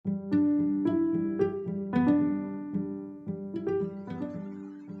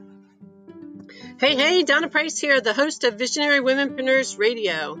Hey, Donna Price here, the host of Visionary Womenpreneurs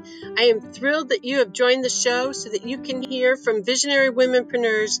Radio. I am thrilled that you have joined the show so that you can hear from visionary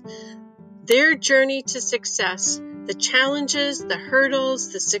womenpreneurs their journey to success, the challenges, the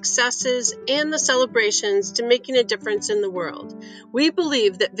hurdles, the successes, and the celebrations to making a difference in the world. We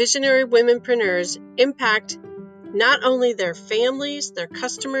believe that visionary womenpreneurs impact not only their families, their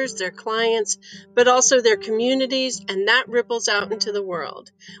customers, their clients, but also their communities, and that ripples out into the world.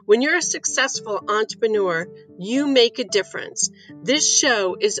 When you're a successful entrepreneur, you make a difference. This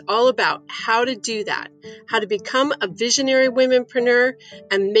show is all about how to do that, how to become a visionary womenpreneur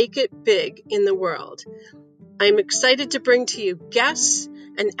and make it big in the world. I'm excited to bring to you guests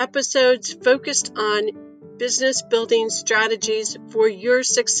and episodes focused on business building strategies for your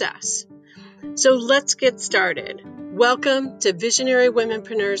success. So let's get started. Welcome to Visionary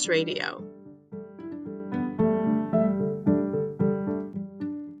Womenpreneurs Radio.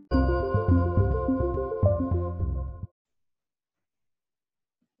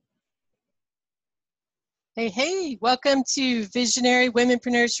 Hey, welcome to Visionary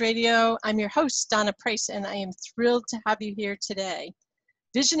Womenpreneurs Radio. I'm your host, Donna Price, and I am thrilled to have you here today.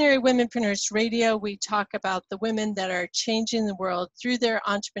 Visionary Womenpreneurs Radio, we talk about the women that are changing the world through their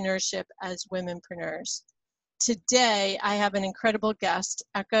entrepreneurship as womenpreneurs. Today, I have an incredible guest,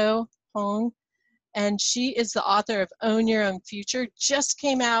 Echo Hong, and she is the author of Own Your Own Future. Just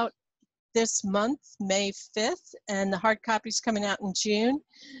came out this month, May 5th, and the hard copy is coming out in June.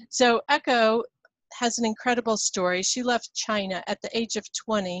 So Echo has an incredible story. She left China at the age of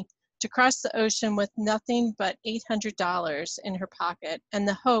 20 to cross the ocean with nothing but $800 in her pocket and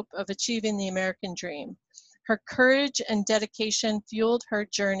the hope of achieving the American dream. Her courage and dedication fueled her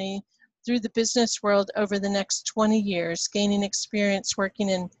journey through the business world over the next 20 years, gaining experience working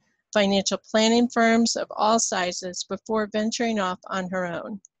in financial planning firms of all sizes before venturing off on her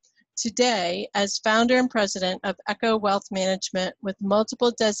own. Today, as founder and president of Echo Wealth Management with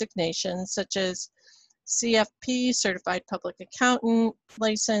multiple designations such as CFP, Certified Public Accountant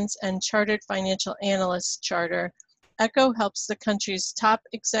license, and Chartered Financial Analyst Charter, Echo helps the country's top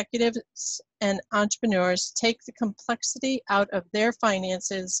executives and entrepreneurs take the complexity out of their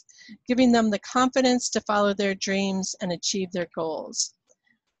finances, giving them the confidence to follow their dreams and achieve their goals.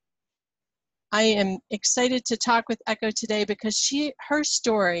 I am excited to talk with Echo today because her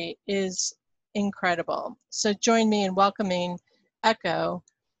story is incredible. So join me in welcoming Echo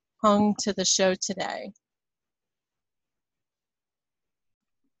Hong to the show today.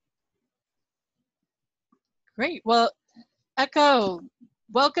 Great. Well, Echo,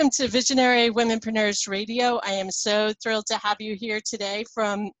 welcome to Visionary Womenpreneurs Radio. I am so thrilled to have you here today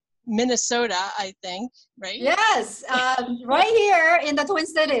from Minnesota, I think, right? Yes, right here in the Twin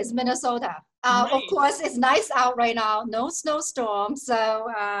Cities, Minnesota. Nice. Of course, it's nice out right now, no snowstorm, so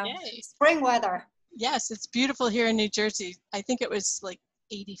spring weather. Yes, it's beautiful here in New Jersey. I think it was like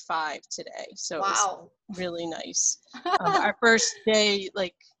 85 today, so wow. It was really nice. Our first day,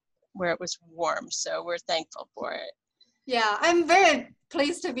 where it was warm, so we're thankful for it. Yeah, I'm very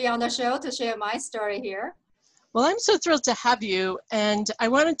pleased to be on the show to share my story here. Well, I'm so thrilled to have you, and I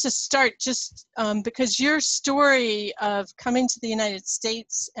wanted to start just because your story of coming to the United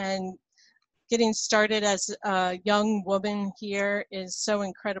States and getting started as a young woman here is so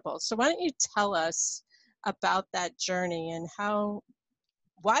incredible. So why don't you tell us about that journey and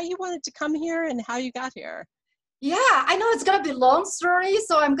why you wanted to come here and how you got here? Yeah, I know it's going to be a long story,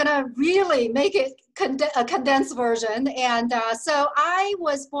 so I'm going to really make it a condensed version. And so I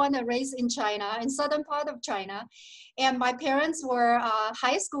was born and raised in China, in southern part of China, and my parents were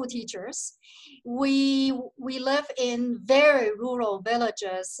high school teachers. We live in very rural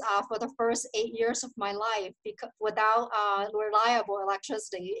villages for the first 8 years of my life without reliable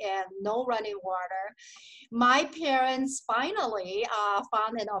electricity and no running water. My parents finally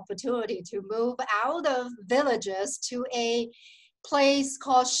found an opportunity to move out of villages to a place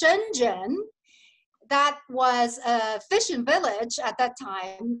called Shenzhen. That was a fishing village at that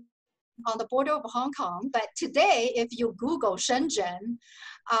time on the border of Hong Kong. But today, if you Google Shenzhen,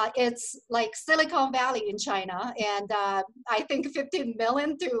 it's like Silicon Valley in China. And I think 15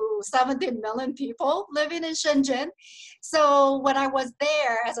 million to 17 million people living in Shenzhen. So when I was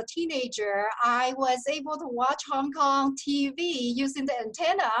there as a teenager, I was able to watch Hong Kong TV using the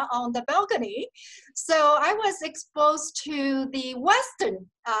antenna on the balcony. So I was exposed to the Western,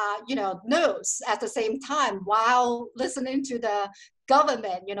 news at the same time while listening to the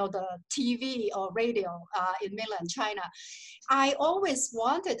government, the TV or radio in mainland China. I always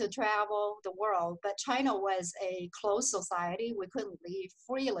wanted to travel the world, but China was a closed society. We couldn't leave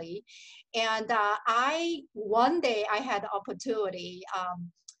freely. And one day I had the opportunity.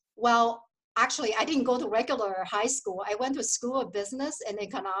 actually, I didn't go to regular high school. I went to School of Business and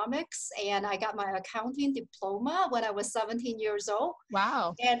Economics, and I got my accounting diploma when I was 17 years old.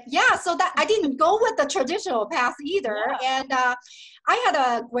 Wow. And yeah, so that I didn't go with the traditional path either. Yeah. And I had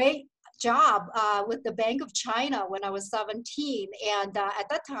a great job with the Bank of China when I was 17. And at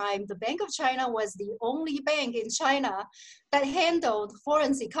that time, the Bank of China was the only bank in China that handled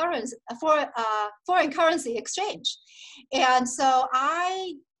foreign currency exchange. And so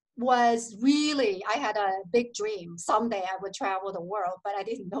I had a big dream. Someday I would travel the world, but I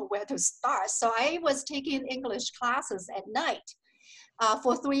didn't know where to start. So I was taking English classes at night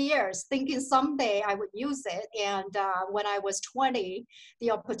for 3 years, thinking someday I would use it. And when I was 20, the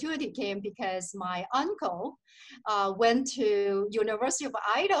opportunity came because my uncle went to University of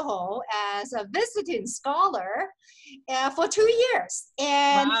Idaho as a visiting scholar for 2 years.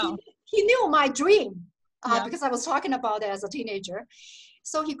 And Wow. he knew my dream Yeah. because I was talking about it as a teenager.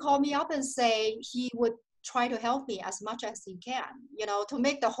 So he called me up and say he would try to help me as much as he can. You know, to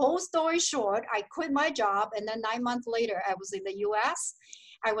make the whole story short, I quit my job, and then 9 months later, I was in the US.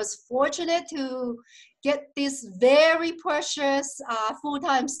 I was fortunate to get this very precious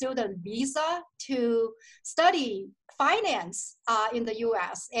full-time student visa to study finance in the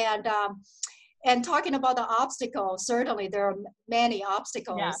US. And talking about the obstacles, certainly there are many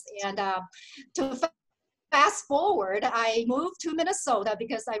obstacles. Yes. And to fast forward, I moved to Minnesota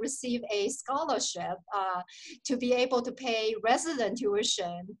because I received a scholarship to be able to pay resident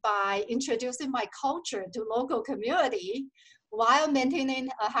tuition by introducing my culture to local community while maintaining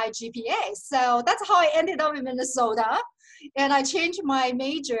a high GPA. So that's how I ended up in Minnesota. And I changed my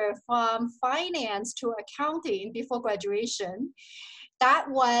major from finance to accounting before graduation. That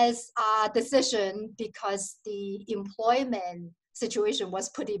was a decision because the employment situation was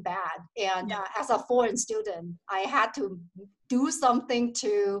pretty bad. And as a foreign student, I had to do something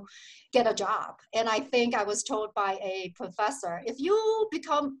to get a job. And I think I was told by a professor, if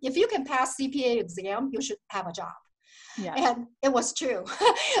you can pass CPA exam, you should have a job. Yeah. And it was true.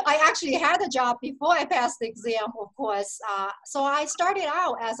 I actually had a job before I passed the exam, of course. So I started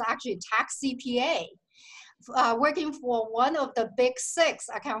out as actually tax CPA. Working for one of the big 6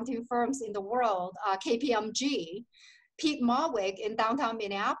 accounting firms in the world, KPMG, Pete Marwick in downtown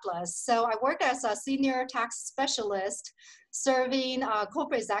Minneapolis. So I worked as a senior tax specialist, serving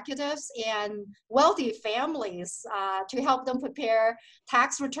corporate executives and wealthy families to help them prepare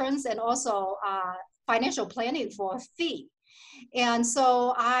tax returns and also financial planning for a fee. And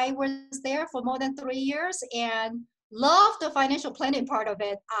so I was there for more than 3 years and loved the financial planning part of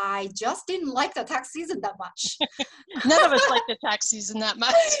it. I just didn't like the tax season that much. None of us like the tax season that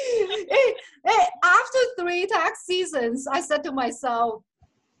much. After 3 tax seasons, I said to myself,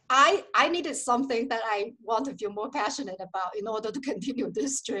 I needed something that I want to feel more passionate about in order to continue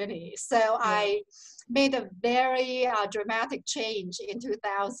this journey. So I made a very dramatic change in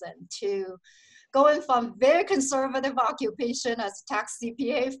 2000 to going from very conservative occupation as a tax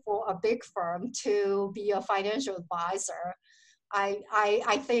CPA for a big firm to be a financial advisor.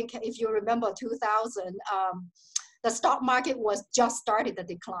 I think if you remember 2000, the stock market was just started to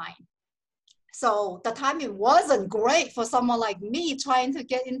decline. So the timing wasn't great for someone like me trying to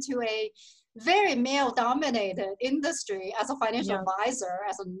get into a very male-dominated industry as a financial advisor.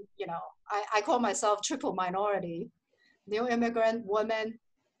 As a, you know, I call myself triple minority, new immigrant woman,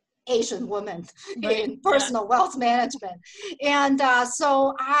 Asian woman in personal wealth management. And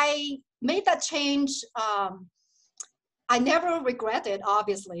so I made that change. I never regret it,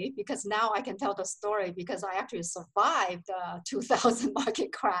 obviously, because now I can tell the story because I actually survived the 2000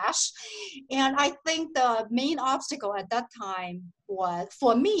 market crash. And I think the main obstacle at that time was,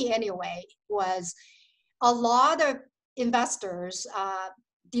 for me anyway, was a lot of investors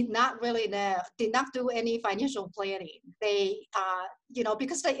did not do any financial planning. They,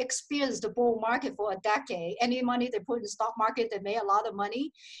 because they experienced the bull market for a decade, any money they put in the stock market, they made a lot of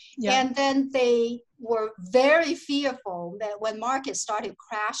money. Yeah. And then they were very fearful that when markets started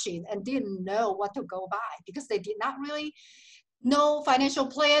crashing and didn't know what to go by because they did not really know financial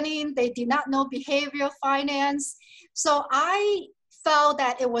planning. They did not know behavioral finance. So I felt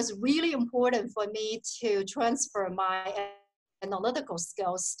that it was really important for me to transfer my analytical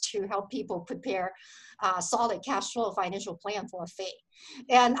skills to help people prepare solid cash flow financial plan for a fee.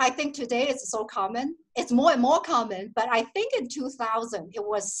 And I think today it's so common. It's more and more common, but I think in 2000, it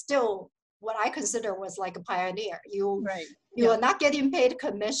was still what I consider was like a pioneer. You are not getting paid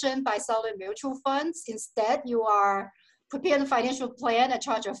commission by selling mutual funds. Instead, you are preparing a financial plan and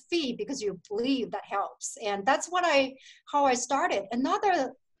charge a fee because you believe that helps. And that's how I started.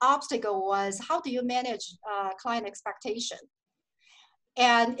 Another obstacle was, how do you manage client expectation?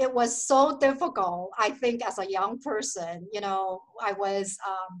 And it was so difficult, I think, as a young person. I was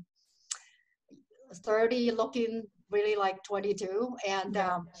 30 looking really like 22, and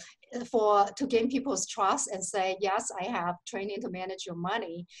Yeah. to gain people's trust and say, yes, I have training to manage your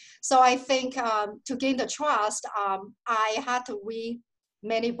money. So I think to gain the trust, I had to read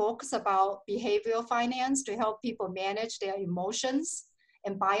many books about behavioral finance to help people manage their emotions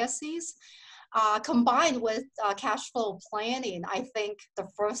and biases. Combined with cash flow planning, I think the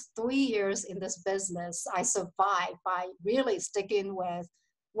first 3 years in this business, I survived by really sticking with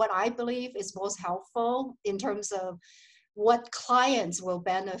what I believe is most helpful in terms of what clients will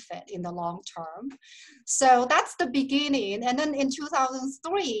benefit in the long term. So that's the beginning. And then in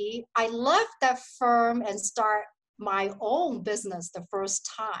 2003, I left that firm and start my own business the first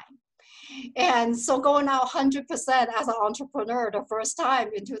time. And so going out 100% as an entrepreneur the first time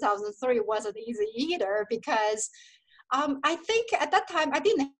in 2003 wasn't easy either, because I think at that time I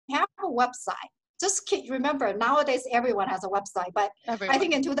didn't have a website. Just remember, nowadays everyone has a website, but Everyone. I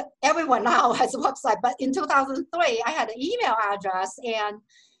think everyone now has a website. But in 2003, I had an email address, and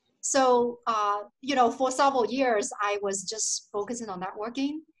so for several years I was just focusing on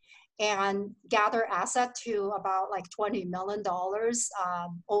networking and gather asset to about like $20 million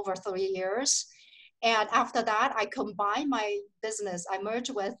over 3 years. And after that, I combined my business. I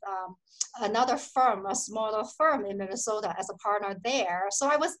merged with another firm, a smaller firm in Minnesota, as a partner there. So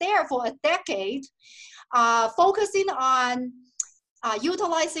I was there for a decade, focusing on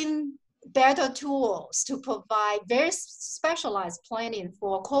utilizing better tools to provide very specialized planning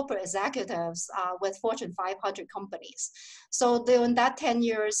for corporate executives with Fortune 500 companies. So during that 10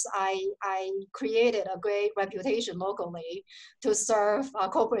 years, I created a great reputation locally to serve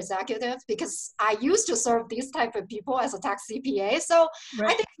corporate executives, because I used to serve these type of people as a tax CPA. So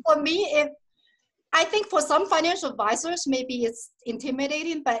Right. I think for me, I think for some financial advisors, maybe it's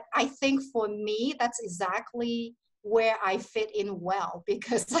intimidating, but I think for me, that's exactly where I fit in well,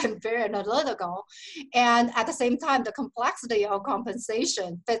 because I'm very analytical. And at the same time, the complexity of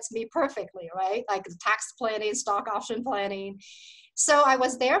compensation fits me perfectly, right? Like tax planning, stock option planning. So I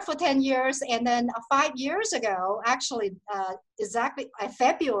was there for 10 years. And then 5 years ago, actually, exactly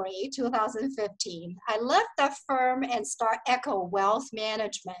February 2015, I left that firm and start Echo Wealth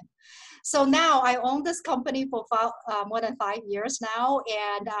Management. So now I own this company for more than 5 years now,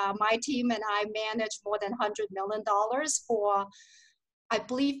 and my team and I manage more than $100 million for, I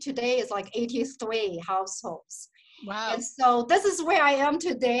believe today is like 83 households. Wow. And so this is where I am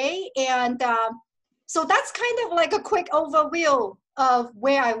today. And so that's kind of like a quick overview of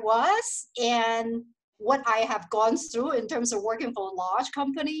where I was and what I have gone through in terms of working for large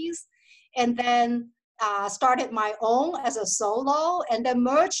companies. And then started my own as a solo, and then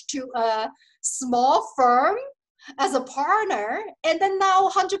merged to a small firm as a partner. And then now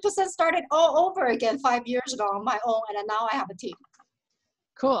 100% started all over again 5 years ago on my own. And then now I have a team.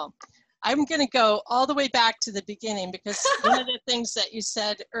 Cool. I'm going to go all the way back to the beginning, because one of the things that you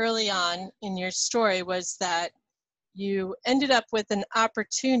said early on in your story was that you ended up with an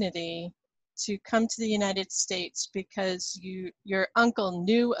opportunity to come to the United States because your uncle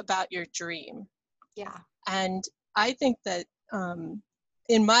knew about your dream. Yeah. And I think that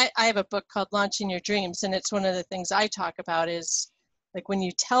I have a book called Launching Your Dreams, and it's one of the things I talk about is, like, when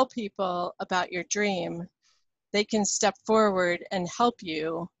you tell people about your dream, they can step forward and help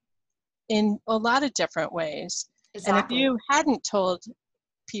you in a lot of different ways. Exactly. And if you hadn't told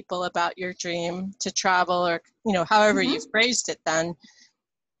people about your dream to travel, or however you phrased it, then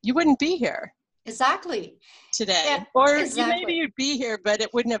you wouldn't be here. Exactly. Today. Yeah, or exactly. maybe you'd be here, but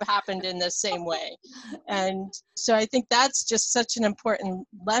it wouldn't have happened in the same way. And so I think that's just such an important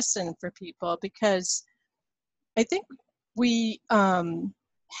lesson for people, because I think we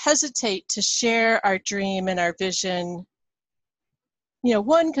hesitate to share our dream and our vision.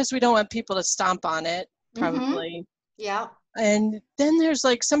 One, because we don't want people to stomp on it, probably. Yeah. And then there's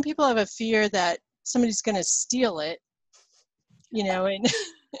like, some people have a fear that somebody's going to steal it, and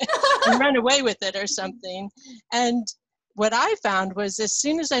and run away with it or something. And what I found was, as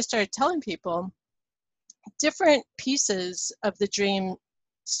soon as I started telling people, different pieces of the dream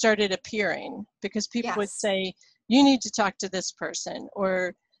started appearing, because people would say, you need to talk to this person,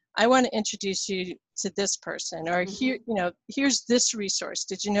 or I want to introduce you to this person, or here, here's this resource.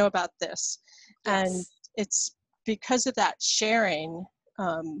 Did you know about this? Yes. And it's because of that sharing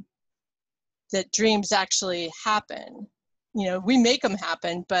that dreams actually happen. We make them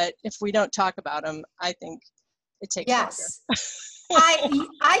happen, but if we don't talk about them, I think it takes longer.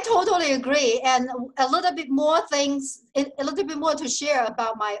 I totally agree. And a little bit more to share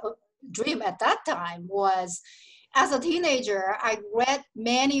about my dream at that time was, as a teenager, I read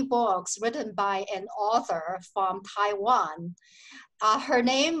many books written by an author from Taiwan. Her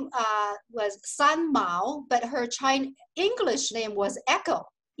name was San Mao, but her English name was Echo,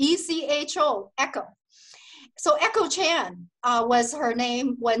 E-C-H-O, Echo. So Echo Chan was her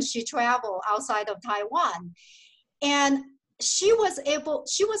name when she traveled outside of Taiwan. And she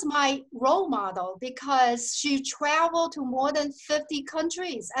was my role model because she traveled to more than 50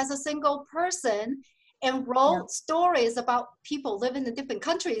 countries as a single person and wrote stories about people living in different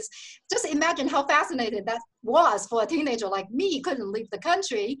countries. Just imagine how fascinating that was for a teenager like me, couldn't leave the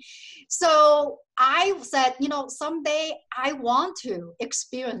country. So I said, someday I want to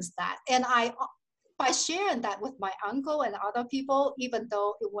experience that. And by sharing that with my uncle and other people, even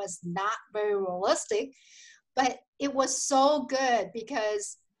though it was not very realistic, but it was so good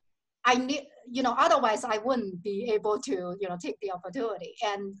because I knew, otherwise I wouldn't be able to, take the opportunity.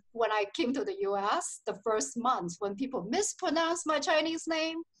 And when I came to the US, the first month when people mispronounced my Chinese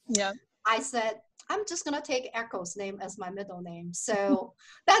name, I said, I'm just going to take Echo's name as my middle name. So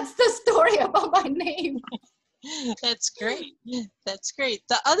that's the story about my name. That's great. That's great.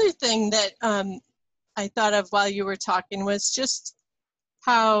 The other thing that I thought of while you were talking was just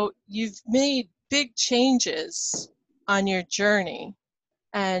how you've made big changes on your journey.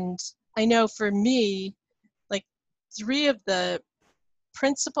 And I know for me, like 3 of the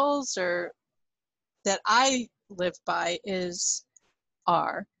principles that I live by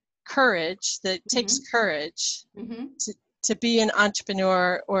are courage, that it takes courage to be an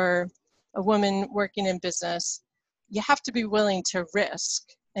entrepreneur or a woman working in business. You have to be willing to risk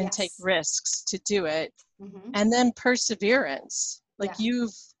and take risks to do it. And then perseverance, like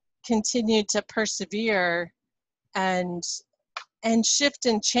you've continued to persevere and shift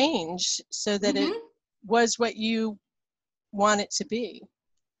and change so that it was what you want it to be.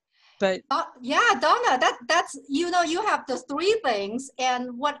 But yeah, Donna, that's you have the 3 things.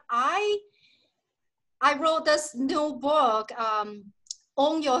 And what I wrote this new book,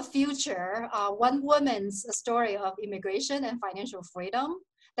 Own Your Future, One Woman's Story of Immigration and Financial Freedom,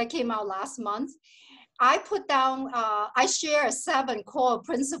 that came out last month. I put down, I share 7 core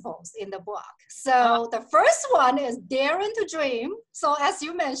principles in the book. So the first one is daring to dream. So as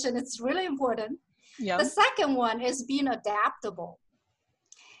you mentioned, it's really important. The second one is being adaptable,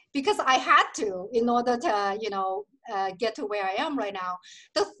 because I had to in order to, get to where I am right now.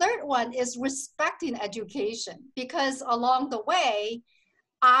 The third one is respecting education, because along the way,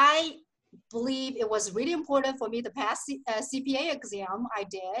 I believe it was really important for me to pass CPA exam. I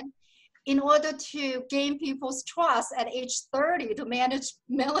did, in order to gain people's trust at age 30 to manage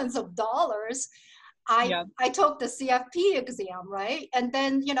millions of dollars. I took the CFP exam, right? And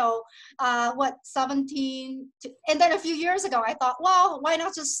then, 17, and then a few years ago, I thought, well, why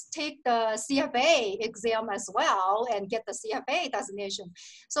not just take the CFA exam as well and get the CFA designation?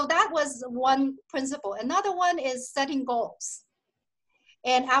 So that was one principle. Another one is setting goals.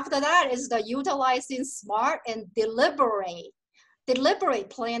 And after that is the utilizing smart and deliberate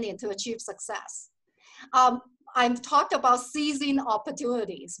planning to achieve success. I've talked about seizing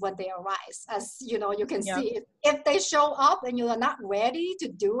opportunities when they arise. As you can see, if they show up and you are not ready to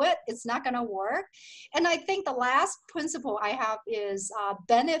do it, it's not going to work. And I think the last principle I have is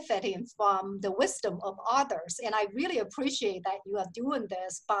benefiting from the wisdom of others. And I really appreciate that you are doing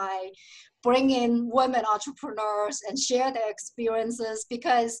this by bringing women entrepreneurs and share their experiences,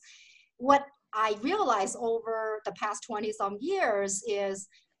 because what I realized over the past 20-some years is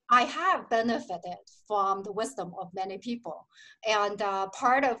I have benefited from the wisdom of many people. And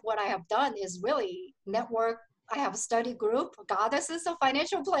part of what I have done is really network. I have a study group, Goddesses of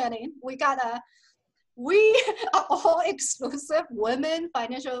Financial Planning. We are all exclusive women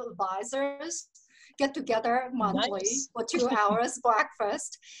financial advisors, get together monthly for 2 hours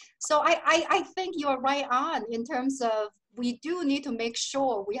breakfast. So I think you're right on in terms of we do need to make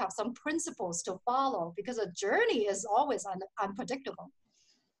sure we have some principles to follow, because a journey is always unpredictable.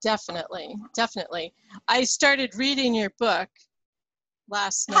 Definitely. I started reading your book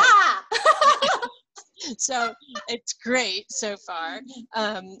last night. So it's great so far.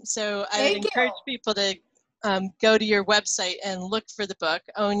 So I would encourage people to go to your website and look for the book,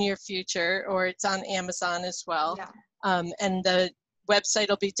 Own Your Future, or it's on Amazon as well. And the website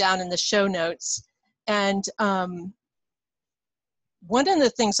will be down in the show notes. And one of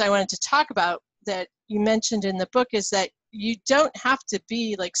the things I wanted to talk about that you mentioned in the book is that you don't have to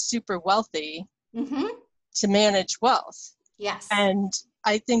be like super wealthy to manage wealth. Yes. And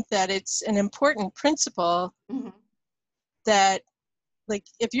I think that it's an important principle that, like,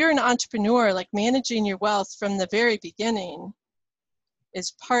 if you're an entrepreneur, like managing your wealth from the very beginning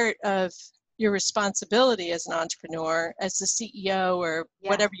is part of your responsibility as an entrepreneur, as the CEO or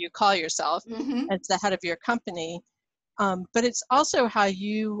whatever you call yourself, as the head of your company. But it's also how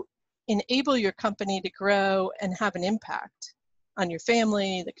you enable your company to grow and have an impact on your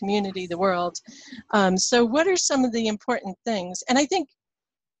family, the community, the world. So what are some of the important things? And I think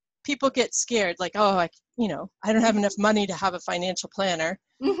people get scared, like, oh, I don't have enough money to have a financial planner.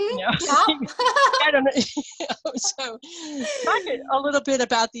 I don't know. So talk a little bit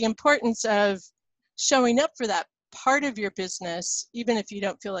about the importance of showing up for that part of your business, even if you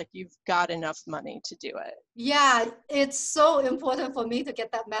don't feel like you've got enough money to do it. Yeah, it's so important for me to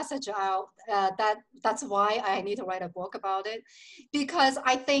get that message out. That's why I need to write a book about it, because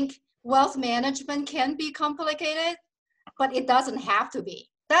I think wealth management can be complicated, but it doesn't have to be.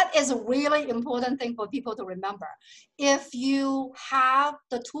 That is a really important thing for people to remember. If you have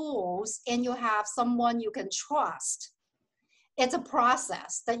the tools and you have someone you can trust, it's a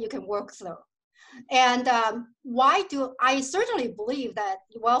process that you can work through. And why do I certainly believe that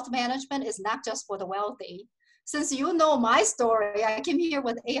wealth management is not just for the wealthy. Since you know my story, I came here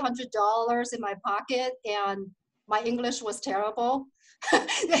with $800 in my pocket and my English was terrible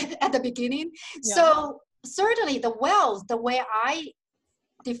at the beginning. Yeah. So certainly the wealth, the way I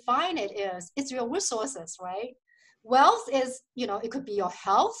define it is, it's your resources, right? Wealth is, it could be your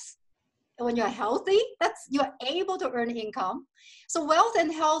health. When you're healthy, you're able to earn income. So wealth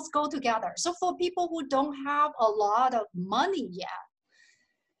and health go together. So for people who don't have a lot of money yet,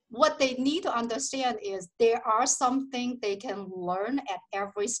 what they need to understand is there are something they can learn at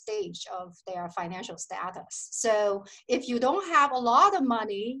every stage of their financial status. So if you don't have a lot of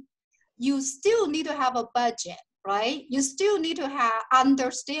money, you still need to have a budget, right? You still need to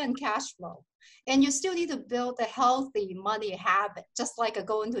understand cash flow. And you still need to build a healthy money habit, just like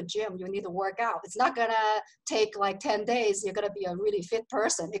going to the gym, you need to work out. It's not gonna take like 10 days, you're gonna be a really fit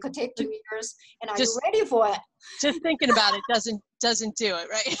person. It could take 2 years, and are you ready for it? Just thinking about it doesn't do it,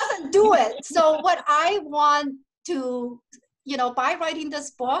 right? Doesn't do it. So what I want to, by writing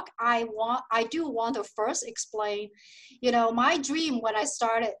this book, I do want to first explain, my dream when I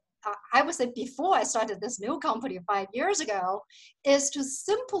started, I would say before I started this new company 5 years ago, is to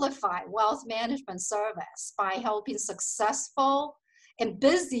simplify wealth management service by helping successful and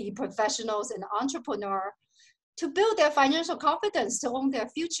busy professionals and entrepreneurs to build their financial confidence to own their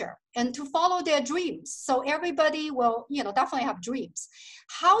future and to follow their dreams. So everybody will, definitely have dreams.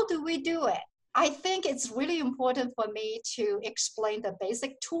 How do we do it? I think it's really important for me to explain the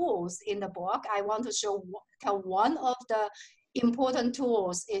basic tools in the book. I want to tell one of the important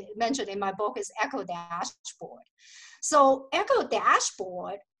tools mentioned in my book is Echo Dashboard. So Echo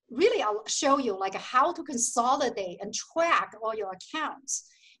Dashboard really I'll show you like how to consolidate and track all your accounts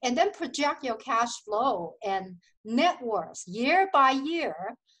and then project your cash flow and net worth year by year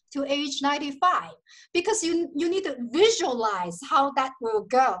to age 95, because you need to visualize how that will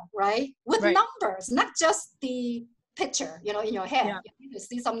go, right? With numbers, not just the picture, in your head. You need to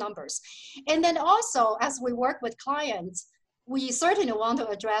see some numbers. And then also, as we work with clients, we certainly want to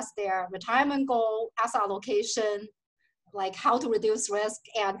address their retirement goal, asset allocation, like how to reduce risk,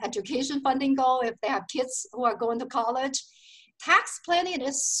 and education funding goal if they have kids who are going to college. Tax planning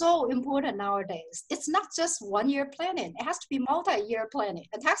is so important nowadays. It's not just 1 year planning. It has to be multi-year planning.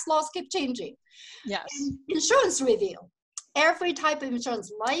 And tax laws keep changing. Yes. And insurance review. Every type of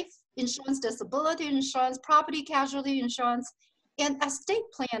insurance, life insurance, disability insurance, property casualty insurance, and estate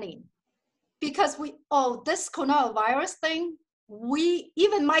planning. Because this coronavirus thing,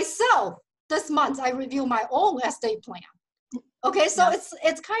 even myself, this month, I review my own estate plan. Okay, so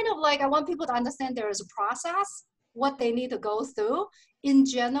it's kind of like I want people to understand there is a process, what they need to go through. In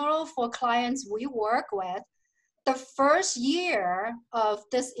general, for clients we work with, the first year of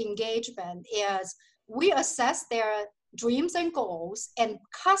this engagement is we assess their dreams and goals and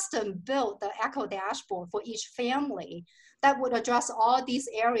custom build the Echo Dashboard for each family that would address all these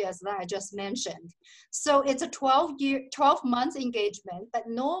areas that I just mentioned. So it's a 12 month engagement, but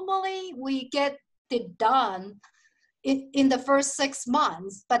normally we get it done in the first 6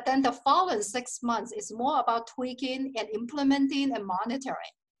 months, but then the following 6 months is more about tweaking and implementing and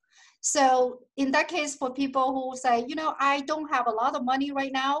monitoring. So in that case, for people who say, I don't have a lot of money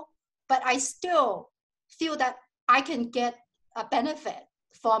right now, but I still feel that I can get a benefit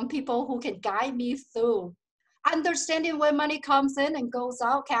from people who can guide me through. Understanding where money comes in and goes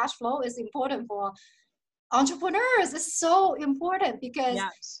out, cash flow is important for entrepreneurs. It's so important because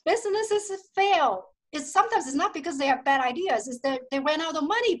businesses fail. Sometimes it's not because they have bad ideas, it's that they ran out of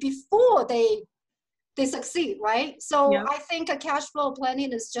money before they succeed, right? So I think a cash flow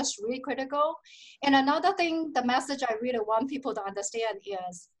planning is just really critical. And another thing, the message I really want people to understand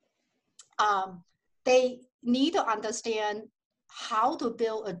is they need to understand how to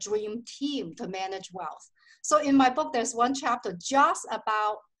build a dream team to manage wealth. So in my book, there's one chapter just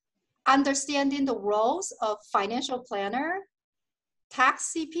about understanding the roles of financial planner,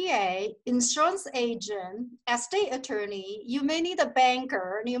 tax CPA, insurance agent, estate attorney. You may need a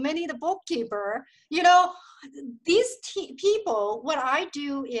banker, you may need a bookkeeper. You know, these people, what I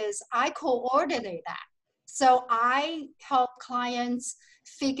do is I coordinate that. So I help clients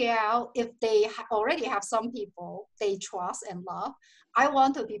figure out if they already have some people they trust and love. I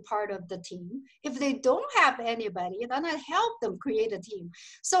want to be part of the team. If they don't have anybody, then I help them create a team.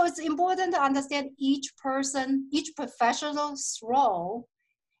 So it's important to understand each person, each professional's role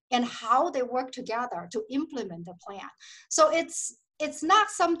and how they work together to implement the plan. So it's not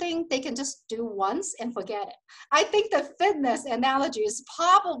something they can just do once and forget it. I think the fitness analogy is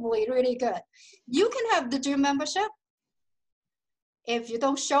probably really good. You can have the gym membership. If you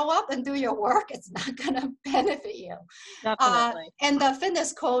don't show up and do your work, it's not gonna benefit you. Definitely. And the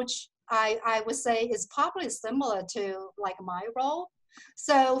fitness coach, I would say, is probably similar to like my role.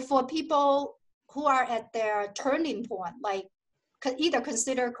 So for people who are at their turning point, like could either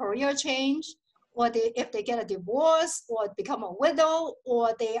consider career change, or if they get a divorce, or become a widow,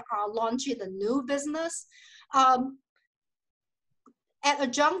 or they are launching a new business, at a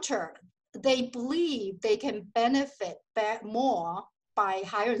juncture, they believe they can benefit more by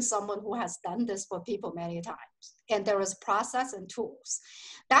hiring someone who has done this for people many times. And there is process and tools.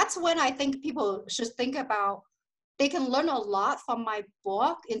 That's when I think people should think about, they can learn a lot from my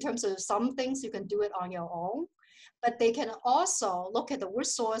book in terms of some things you can do it on your own, but they can also look at the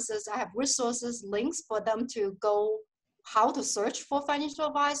resources. I have resources, links for them to go, how to search for financial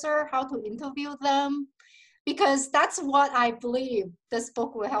advisor, how to interview them, because that's what I believe this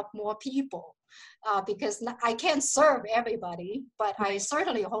book will help more people. Because I can't serve everybody, but I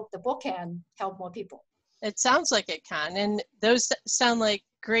certainly hope the book can help more people. It sounds like it can, and those sound like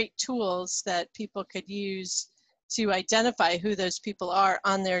great tools that people could use to identify who those people are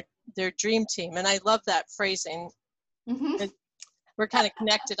on their dream team. And I love that phrasing. Mm-hmm. We're kind of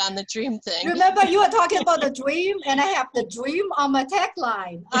connected on the dream thing. Remember, you were talking about the dream, and I have the dream on my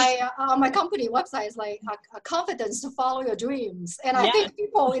tagline. On my company website is like a confidence to follow your dreams. And I think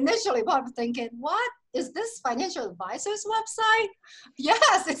people initially probably thinking, what is this financial advisor's website?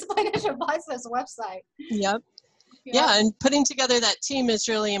 Yes, it's financial advisor's website. Yep. Yeah, and putting together that team is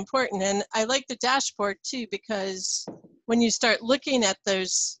really important. And I like the dashboard too, because when you start looking at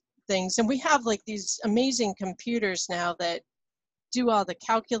those things, and we have like these amazing computers now that do all the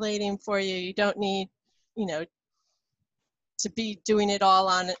calculating for you. You don't need, to be doing it all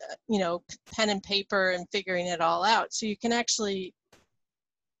on, pen and paper and figuring it all out. So you can actually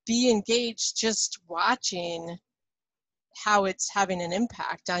be engaged just watching how it's having an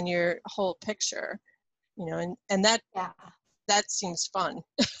impact on your whole picture, and that seems fun.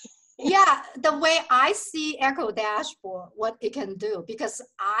 Yeah, the way I see Echo Dashboard, what it can do, because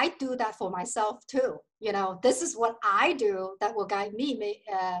I do that for myself too. This is what I do that will guide me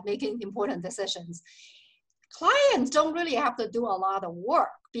making important decisions. Clients don't really have to do a lot of work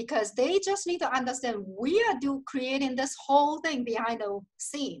because they just need to understand we are creating this whole thing behind the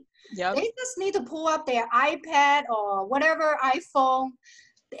scene. Yep. They just need to pull up their iPad or whatever iPhone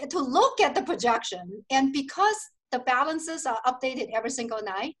to look at the projection. And because the balances are updated every single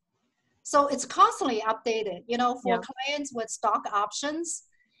night, so it's constantly updated, for clients with stock options.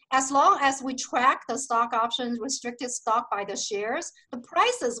 As long as we track the stock options, restricted stock by the shares, the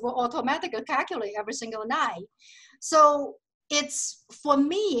prices will automatically calculate every single night. So it's, for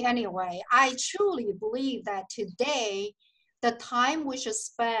me anyway, I truly believe that today, the time we should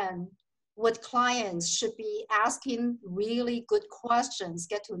spend with clients should be asking really good questions,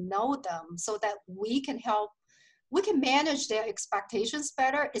 get to know them so that we can manage their expectations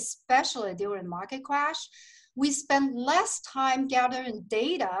better, especially during market crash. We spend less time gathering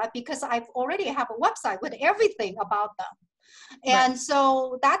data because I've already have a website with everything about them. And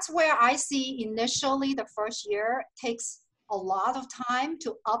so that's where I see initially the first year takes a lot of time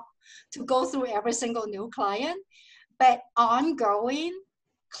to go through every single new client. But ongoing,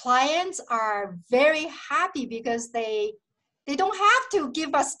 clients are very happy because they don't have to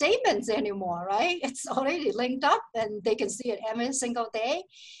give us statements anymore, right? It's already linked up and they can see it every single day.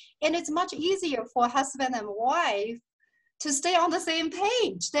 And it's much easier for husband and wife to stay on the same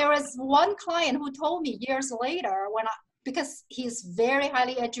page. There was one client who told me years later, because he's very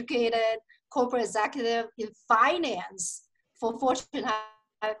highly educated, corporate executive in finance for Fortune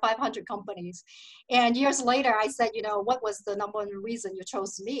 500 companies. And years later, I said, you know, what was the number one reason you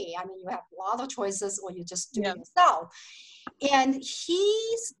chose me? I mean, you have a lot of choices, or you just do it yourself. And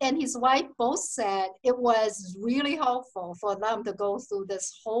he and his wife both said it was really helpful for them to go through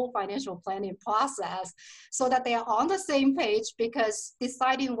this whole financial planning process so that they are on the same page, because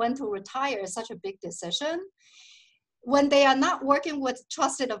deciding when to retire is such a big decision. When they are not working with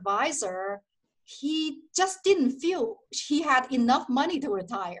trusted advisor, he just didn't feel he had enough money to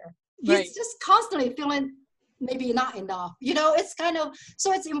retire. He's just constantly feeling maybe not enough. You know, it's kind of,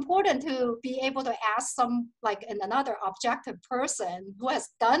 so it's important to be able to ask another objective person who has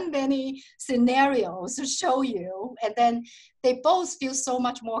done many scenarios to show you, and then they both feel so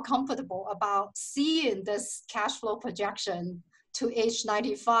much more comfortable about seeing this cash flow projection to age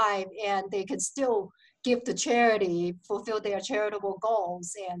 95, and they can still give to charity, fulfill their charitable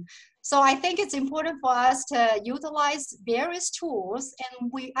goals. And so I think it's important for us to utilize various tools.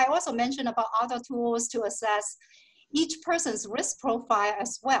 And I also mentioned about other tools to assess each person's risk profile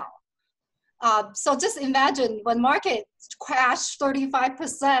as well. So just imagine when market crashed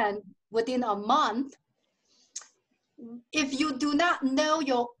 35% within a month, if you do not know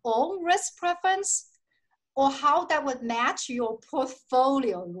your own risk preference or how that would match your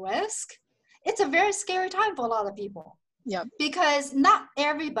portfolio risk, it's a very scary time for a lot of people. Yeah. Because not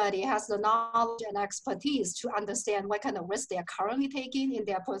everybody has the knowledge and expertise to understand what kind of risk they are currently taking in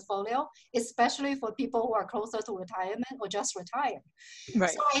their portfolio, especially for people who are closer to retirement or just retired. Right.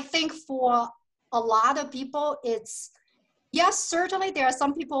 So I think for a lot of people, it's, yes, certainly there are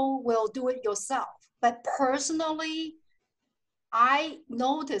some people who will do it yourself. But personally, I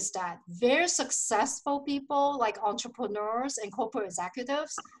noticed that very successful people like entrepreneurs and corporate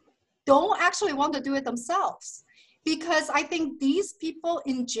executives don't actually want to do it themselves, because I think these people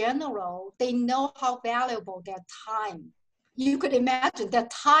in general, they know how valuable their time. You could imagine that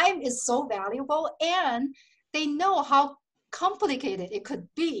time is so valuable, and they know how complicated it could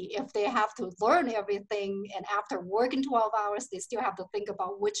be if they have to learn everything, and after working 12 hours, they still have to think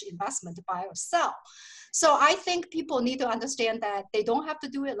about which investment to buy or sell. So I think people need to understand that they don't have to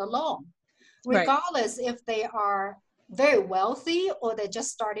do it alone, regardless if they are very wealthy or they're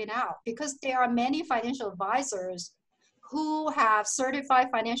just starting out, because there are many financial advisors who have certified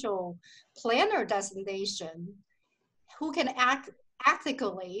financial planner designation who can act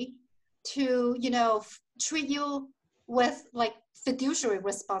ethically to, you know, treat you with like fiduciary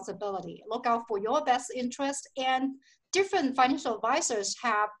responsibility, look out for your best interest. And different financial advisors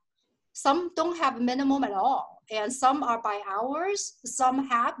have, some don't have minimum at all, and some are by hours, some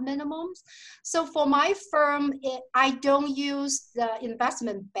have minimums. So for my firm, I don't use the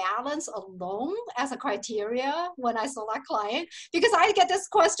investment balance alone as a criteria when I select client, because I get this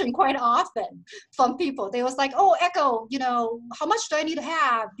question quite often from people. They was like, oh, Echo, you know, how much do I need to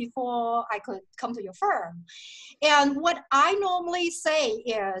have before I could come to your firm? And what I normally say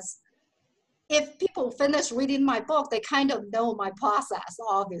is, if people finish reading my book, they kind of know my process,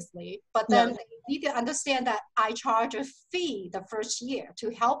 obviously, but then they need to understand that I charge a fee the first year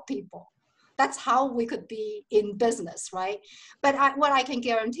to help people. That's how we could be in business, right? But what I can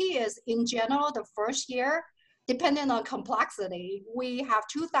guarantee is, in general, the first year, depending on complexity, we have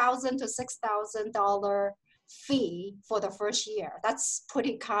 $2,000 to $6,000 fee for the first year. That's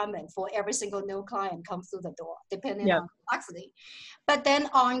pretty common for every single new client comes through the door, depending on complexity. But then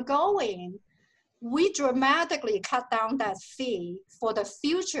ongoing, we dramatically cut down that fee for the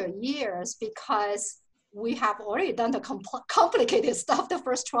future years, because we have already done the complicated stuff the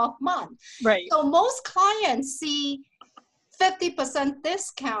first 12 months. Right. So most clients see 50%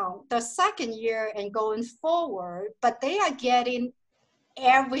 discount the second year and going forward, but they are getting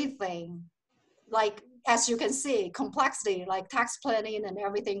everything, like, as you can see, complexity, like tax planning and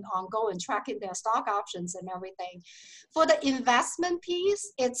everything ongoing, tracking their stock options and everything. For the investment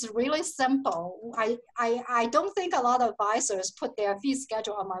piece, it's really simple. I don't think a lot of advisors put their fee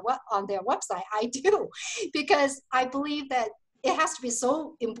schedule on their website. I do, because I believe that it has to be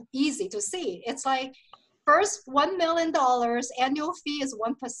so easy to see. It's like, first $1 million annual fee is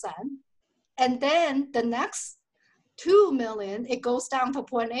 1%. And then the next 2 million, it goes down to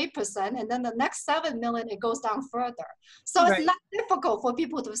 0.8%, and then the next 7 million, it goes down further. So it's not difficult for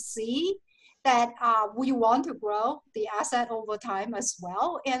people to see that we want to grow the asset over time as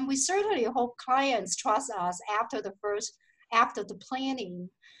well. And we certainly hope clients trust us after the planning,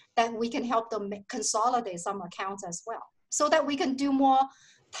 that we can help them consolidate some accounts as well, so that we can do more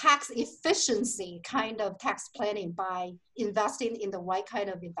tax efficiency kind of tax planning by investing in the right kind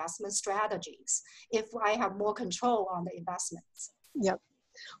of investment strategies, if I have more control on the investments. Yep.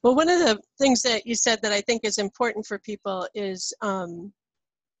 Well, one of the things that you said that I think is important for people is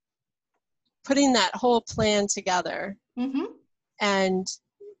putting that whole plan together. Mm-hmm. And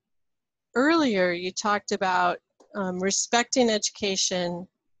earlier you talked about respecting education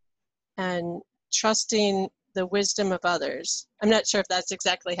and trusting the wisdom of others. I'm not sure if that's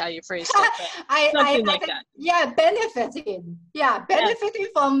exactly how you phrased it, but something like think, that. yeah, benefiting. Yeah, benefiting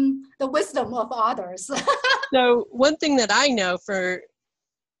from the wisdom of others. So one thing that I know for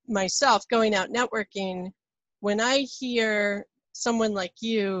myself going out networking, when I hear someone like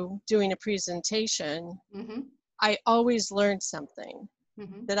you doing a presentation, Mm-hmm. I always learn something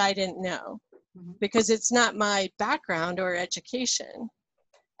Mm-hmm. that I didn't know Mm-hmm. because it's not my background or education.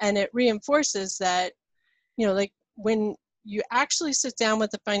 And it reinforces that, you know, like when you actually sit down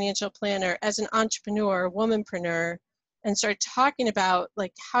with a financial planner as an entrepreneur, womanpreneur, and start talking about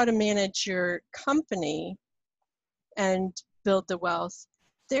like how to manage your company and build the wealth,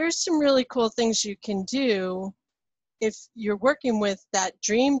 there's some really cool things you can do if you're working with that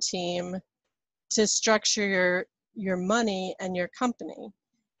dream team to structure your money and your company.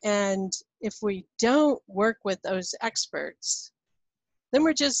 And if we don't work with those experts, then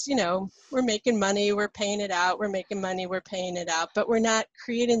we're just, you know, we're making money, we're paying it out, we're making money, we're paying it out, but we're not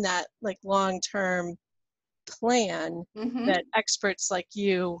creating that like long-term plan Mm-hmm. that experts like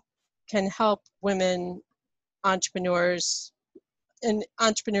you can help women entrepreneurs and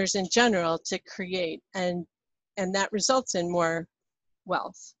entrepreneurs in general to create, and that results in more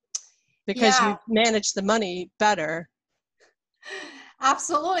wealth because Yeah, you manage the money better.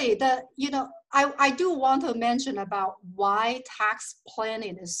 absolutely. I do want to mention about why tax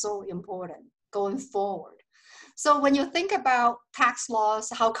planning is so important going forward. So when you think about tax laws,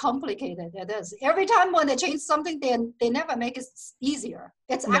 how complicated it is, every time when they change something, they never make it easier.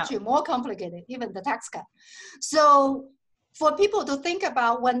 It's No. actually more complicated, even the tax cut. So for people to think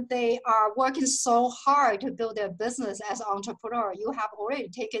about when they are working so hard to build their business as an entrepreneur, you have already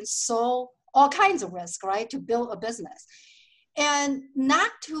taken all kinds of risk, right, to build a business. And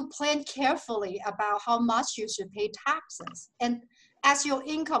not to plan carefully about how much you should pay taxes. And as your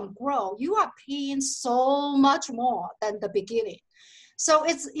income grow, you are paying so much more than the beginning. So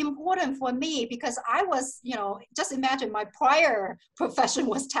it's important for me because I was, just imagine my prior profession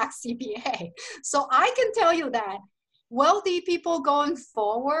was tax CPA. So I can tell you that wealthy people going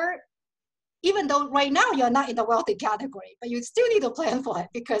forward, even though right now you're not in the wealthy category, but you still need to plan for it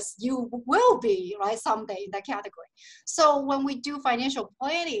because you will be, right, someday in that category. So when we do financial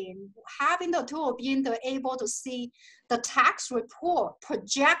planning, having the tool, being able to see the tax report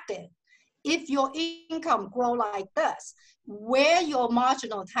projected, if your income grow like this, where your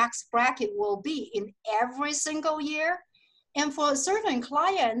marginal tax bracket will be in every single year. And for certain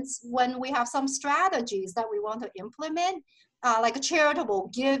clients, when we have some strategies that we want to implement, like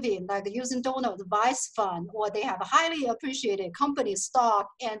charitable giving, like using donor advice fund, or they have a highly appreciated company stock.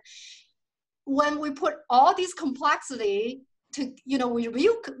 And when we put all these complexity to, we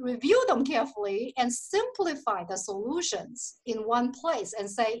review them carefully and simplify the solutions in one place and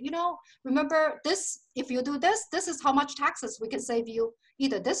say, remember this, if you do this, this is how much taxes we can save you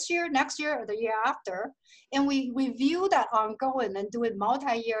either this year, next year, or the year after. And we review that ongoing and doing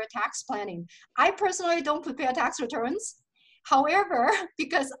multi-year tax planning. I personally don't prepare tax returns. However,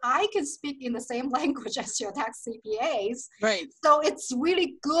 because I can speak in the same language as your tax CPAs, Right. So it's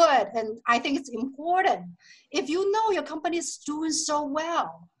really good. And I think it's important. If you know your company is doing so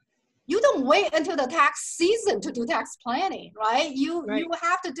well, you don't wait until the tax season to do tax planning, right? You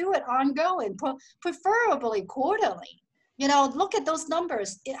have to do it ongoing, preferably quarterly. Look at those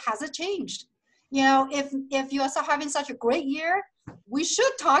numbers. Has it changed? If you are having such a great year, we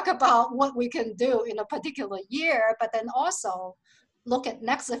should talk about what we can do in a particular year, but then also look at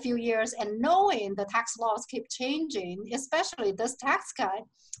next few years and knowing the tax laws keep changing, especially this tax cut,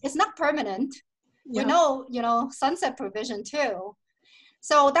 it's not permanent. Yeah. We know, sunset provision too.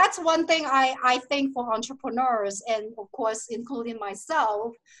 So that's one thing I think for entrepreneurs, and of course, including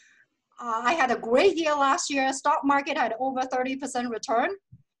myself, I had a great year last year. Stock market had over 30% return.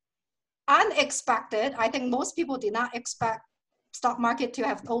 Unexpected. I think most people did not expect stock market to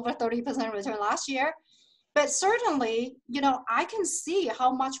have over 30% return last year. But certainly, I can see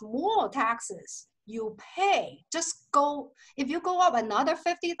how much more taxes you pay. If you go up another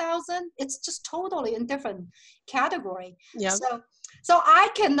 50,000, it's just totally in different category. Yeah. So I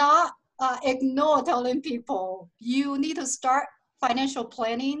cannot ignore telling people you need to start financial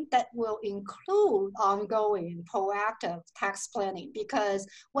planning that will include ongoing proactive tax planning, because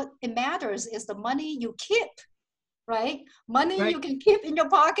what it matters is the money you keep, right? Money you can keep in your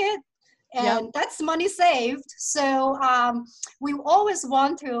pocket, and that's money saved. So we always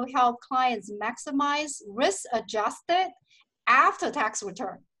want to help clients maximize risk adjusted after tax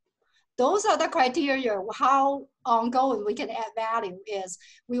return. those are the criteria how ongoing we can add value is.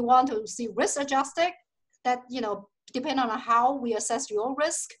 We want to see risk adjusted, that, depend on how we assess your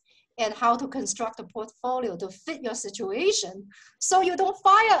risk and how to construct a portfolio to fit your situation, so you don't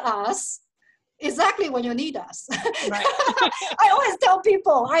fire us exactly when you need us. Right. I always tell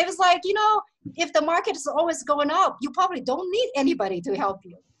people, I was like, if the market is always going up, you probably don't need anybody to help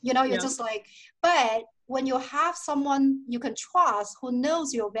you. You're just like, but when you have someone you can trust who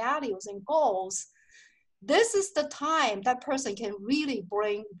knows your values and goals, this is the time that person can really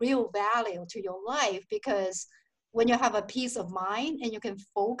bring real value to your life, because when you have a peace of mind and you can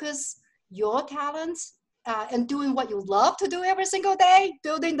focus your talents and doing what you love to do every single day,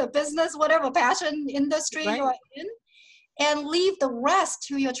 building the business, whatever passion industry you're in, and leave the rest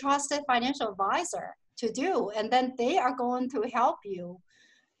to your trusted financial advisor to do. And then they are going to help you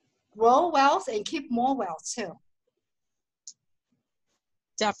grow wealth and keep more wealth too.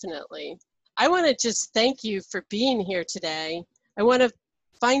 Definitely. I want to just thank you for being here today. I want to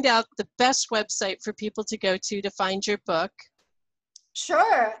find out the best website for people to go to find your book.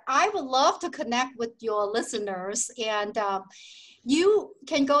 Sure. I would love to connect with your listeners, and you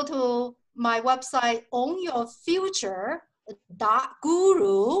can go to my website,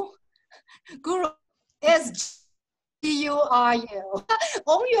 ownyourfuture.guru. Guru is Guru.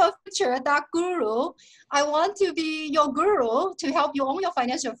 Ownyourfuture.guru. I want to be your guru to help you own your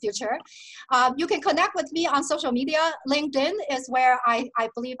financial future. You can connect with me on social media. LinkedIn is where I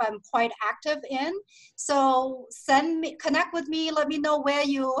believe I'm quite active in. So connect with me. Let me know where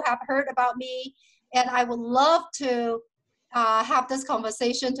you have heard about me. And I would love to have this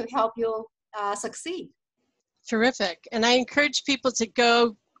conversation to help you succeed. Terrific. And I encourage people to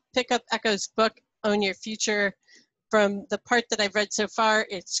go pick up Echo's book, Own Your Future. From the part that I've read so far,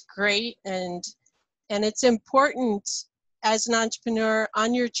 it's great, and it's important as an entrepreneur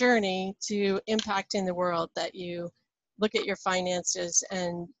on your journey to impacting the world that you look at your finances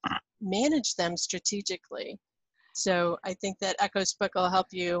and manage them strategically. So I think that Echo's book will help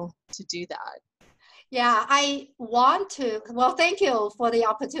you to do that. Yeah, I want to, well, thank you for the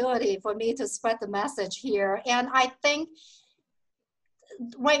opportunity for me to spread the message here. And I think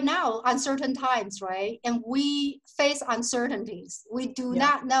right now, uncertain times, right? And we face uncertainties. We do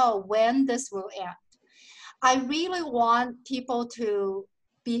not know when this will end. I really want people to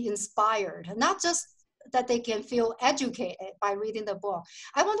be inspired, not just that they can feel educated by reading the book.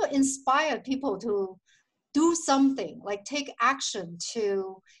 I want to inspire people to do something, like take action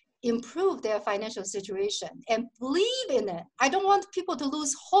to improve their financial situation and believe in it. I don't want people to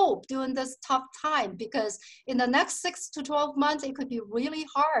lose hope during this tough time, because in the next 6 to 12 months, it could be really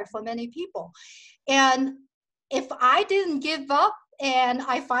hard for many people. And if I didn't give up and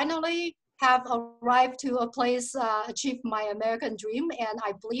I finally have arrived to a place, achieve my American dream, and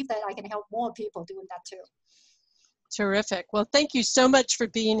I believe that I can help more people doing that too. Terrific. Well, thank you so much for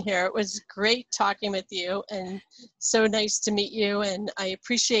being here. It was great talking with you, and so nice to meet you. And I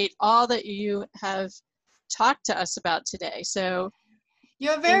appreciate all that you have talked to us about today. So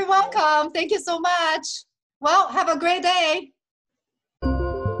you're very welcome. Thank you so much. Well, have a great day.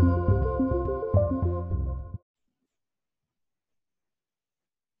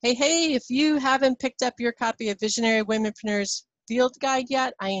 Hey, if you haven't picked up your copy of Visionary Womenpreneurs Field Guide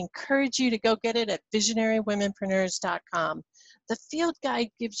yet, I encourage you to go get it at visionarywomenpreneurs.com. The Field Guide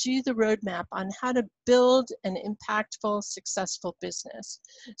gives you the roadmap on how to build an impactful, successful business.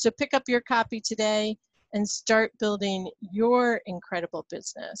 So pick up your copy today and start building your incredible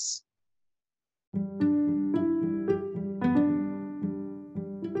business.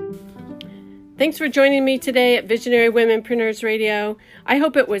 Thanks for joining me today at Visionary Womenpreneurs Radio. I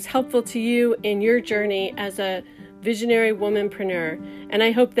hope it was helpful to you in your journey as a visionary womanpreneur. And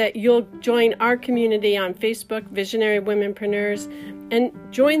I hope that you'll join our community on Facebook, Visionary Womenpreneurs, and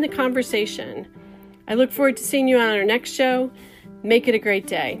join the conversation. I look forward to seeing you on our next show. Make it a great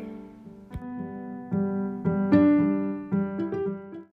day.